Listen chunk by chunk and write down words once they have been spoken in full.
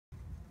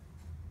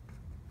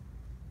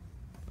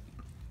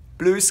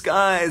blue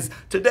skies.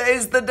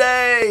 Today's the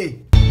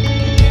day.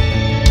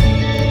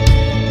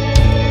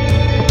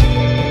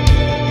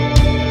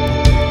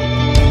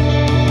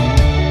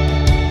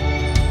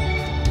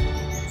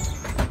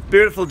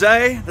 Beautiful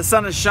day, the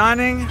sun is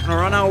shining, and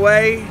we're on our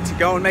way to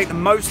go and make the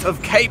most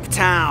of Cape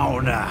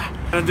Town.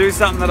 I'm gonna do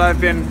something that I've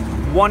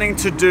been wanting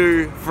to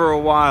do for a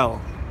while.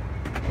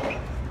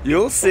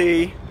 You'll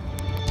see.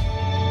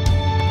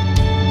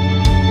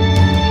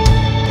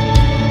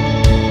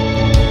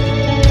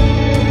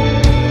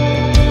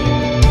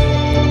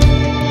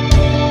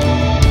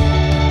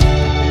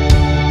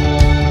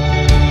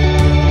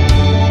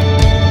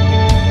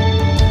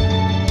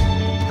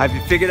 Have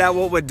you figured out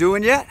what we're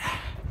doing yet?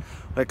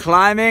 We're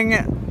climbing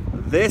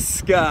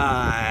this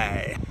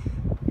guy.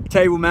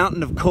 Table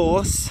Mountain, of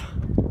course.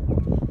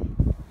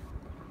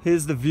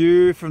 Here's the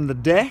view from the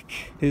deck.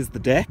 Here's the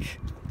deck.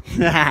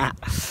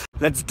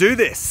 Let's do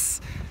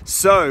this.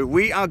 So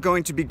we are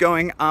going to be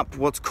going up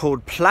what's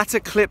called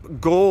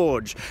Platteklip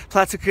Gorge.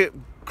 Platteklip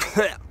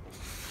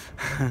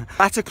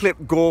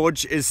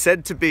Gorge is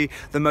said to be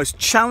the most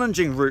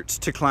challenging route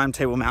to climb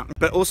Table Mountain,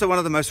 but also one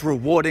of the most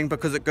rewarding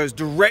because it goes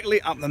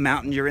directly up the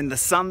mountain. You're in the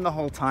sun the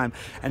whole time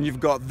and you've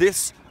got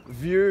this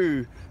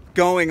view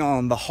going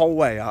on the whole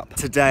way up.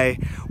 Today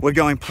we're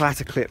going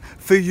Platteklip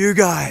for you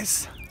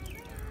guys.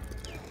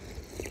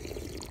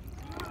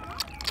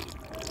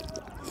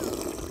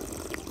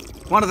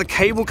 One of the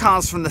cable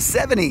cars from the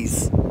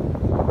 70s.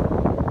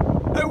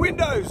 No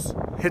windows.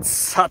 It's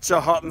such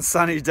a hot and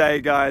sunny day,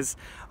 guys.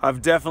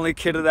 I've definitely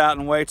kitted out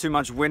in way too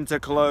much winter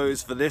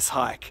clothes for this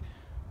hike.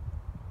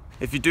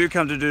 If you do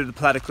come to do the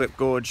Platteklip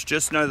Gorge,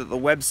 just know that the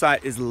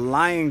website is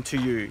lying to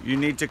you. You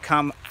need to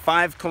come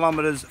 5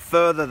 kilometers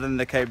further than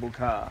the cable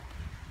car.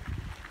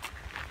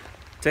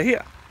 To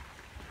here.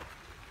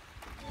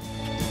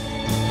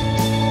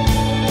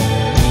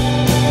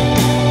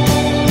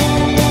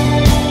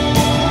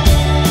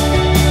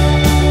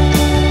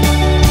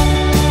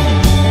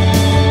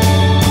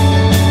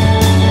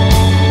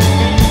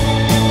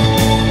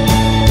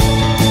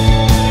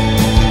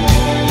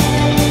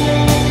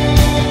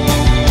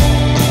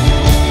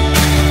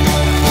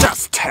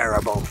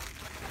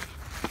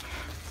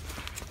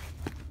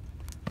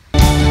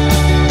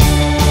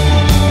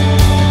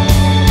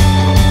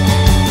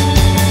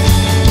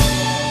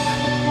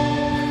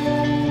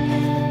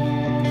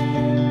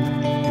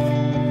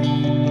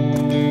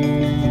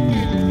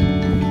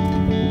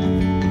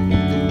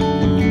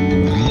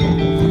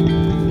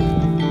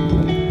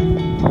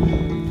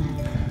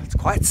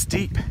 Quite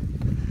steep.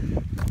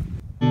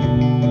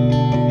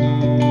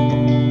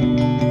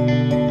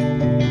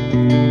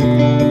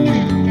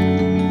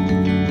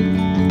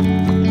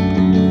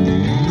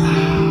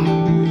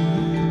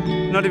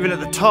 Not even at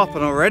the top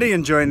and already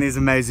enjoying these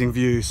amazing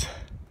views.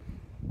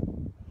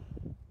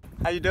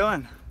 How you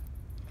doing?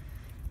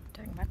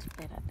 Doing much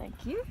better,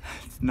 thank you.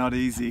 It's not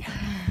easy.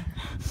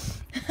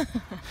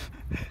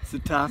 Is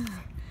it tough?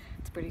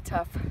 It's pretty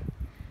tough.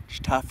 It's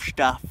tough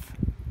stuff.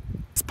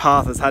 This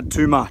path has had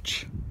too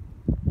much.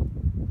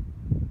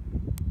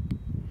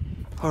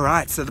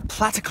 Alright, so the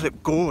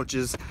Platteklip Gorge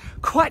is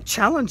quite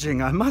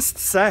challenging, I must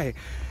say.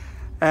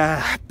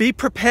 Be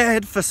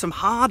prepared for some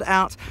hard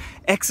out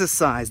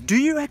exercise. Do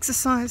you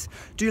exercise?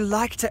 Do you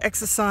like to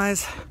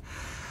exercise?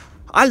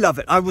 I love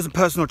it. I was a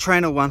personal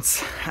trainer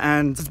once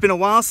and it's been a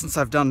while since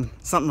I've done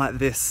something like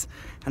this.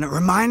 And it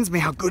reminds me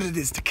how good it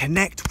is to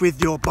connect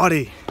with your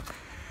body,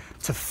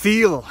 to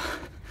feel,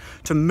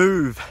 to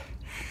move.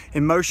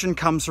 Emotion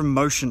comes from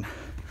motion.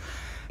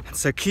 And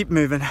so keep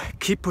moving,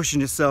 keep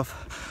pushing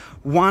yourself.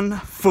 1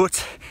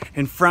 foot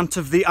in front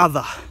of the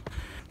other.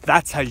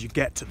 That's how you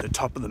get to the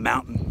top of the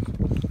mountain.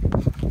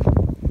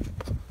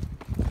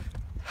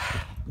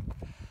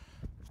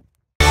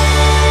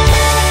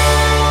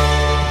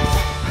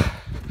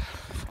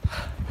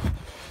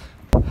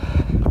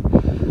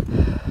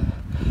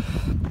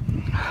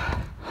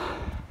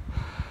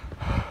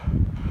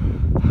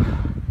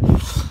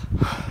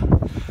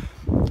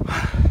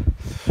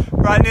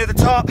 Right near the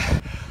top.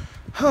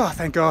 Oh,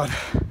 thank God.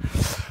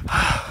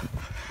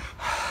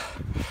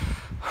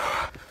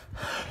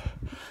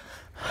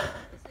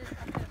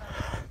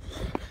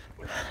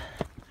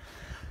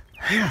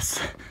 Yes,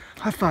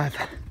 high five.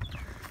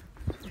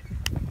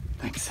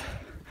 Thanks.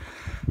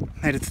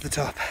 Made it to the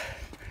top.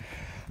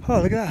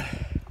 Oh, look at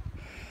that.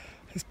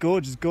 This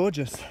gorge is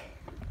gorgeous.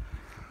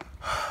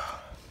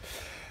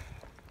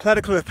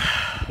 Platteklip.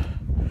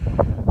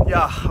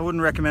 Yeah, I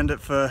wouldn't recommend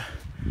it for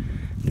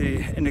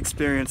the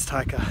inexperienced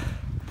hiker.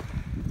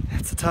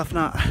 It's a tough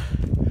nut,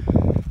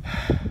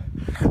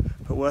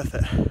 but worth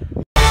it.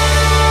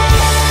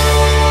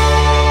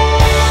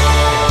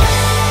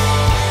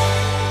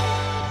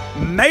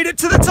 Made it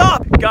to the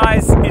top!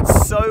 Guys,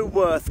 it's so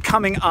worth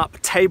coming up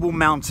Table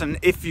Mountain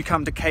if you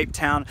come to Cape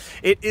Town.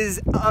 It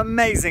is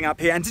amazing up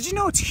here. And did you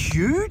know it's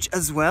huge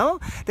as well?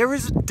 There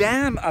is a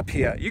dam up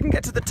here. You can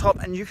get to the top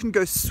and you can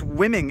go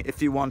swimming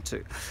if you want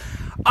to.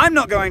 I'm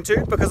not going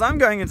to because I'm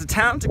going into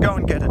town to go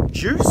and get a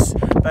juice.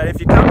 But if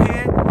you come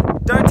here,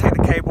 don't take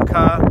the cable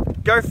car.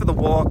 go for the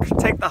walk,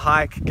 take the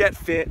hike, get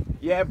fit,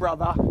 yeah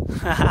brother,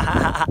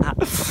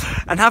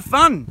 and have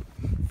fun.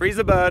 Freeze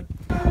a bird.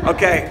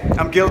 Okay,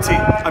 I'm guilty.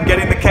 I'm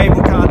getting the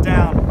cable car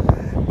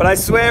down, but I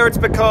swear it's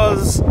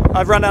because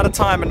I've run out of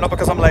time and not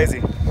because I'm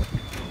lazy.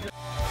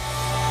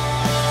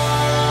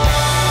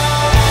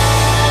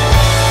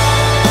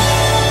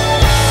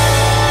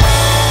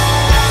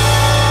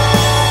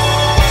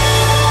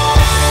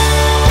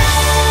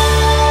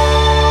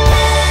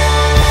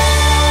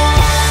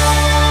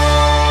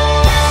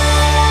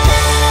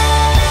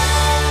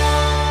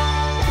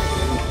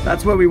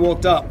 That's where we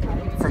walked up.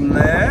 From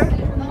there,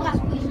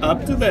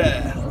 up to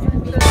there.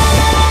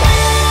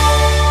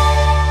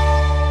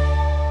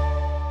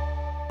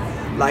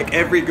 Like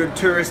every good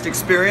tourist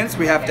experience,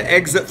 we have to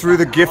exit through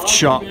the gift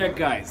shop. Yeah,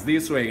 guys,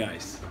 this way,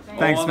 guys.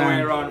 Thanks, all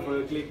man. All the way around for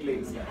the click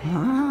links, guys.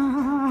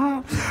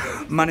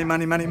 Money,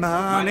 money, money,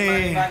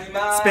 money.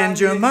 Spend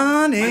your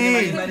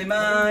money.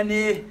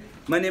 Money.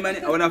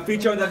 I wanna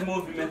feature on that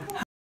movie, man.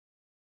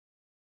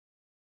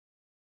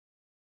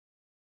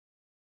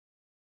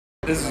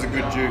 This is a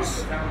good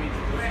juice.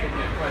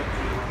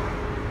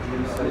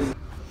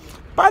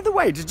 By the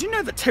way, did you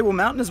know that Table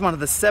Mountain is one of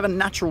the 7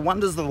 natural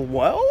wonders of the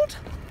world?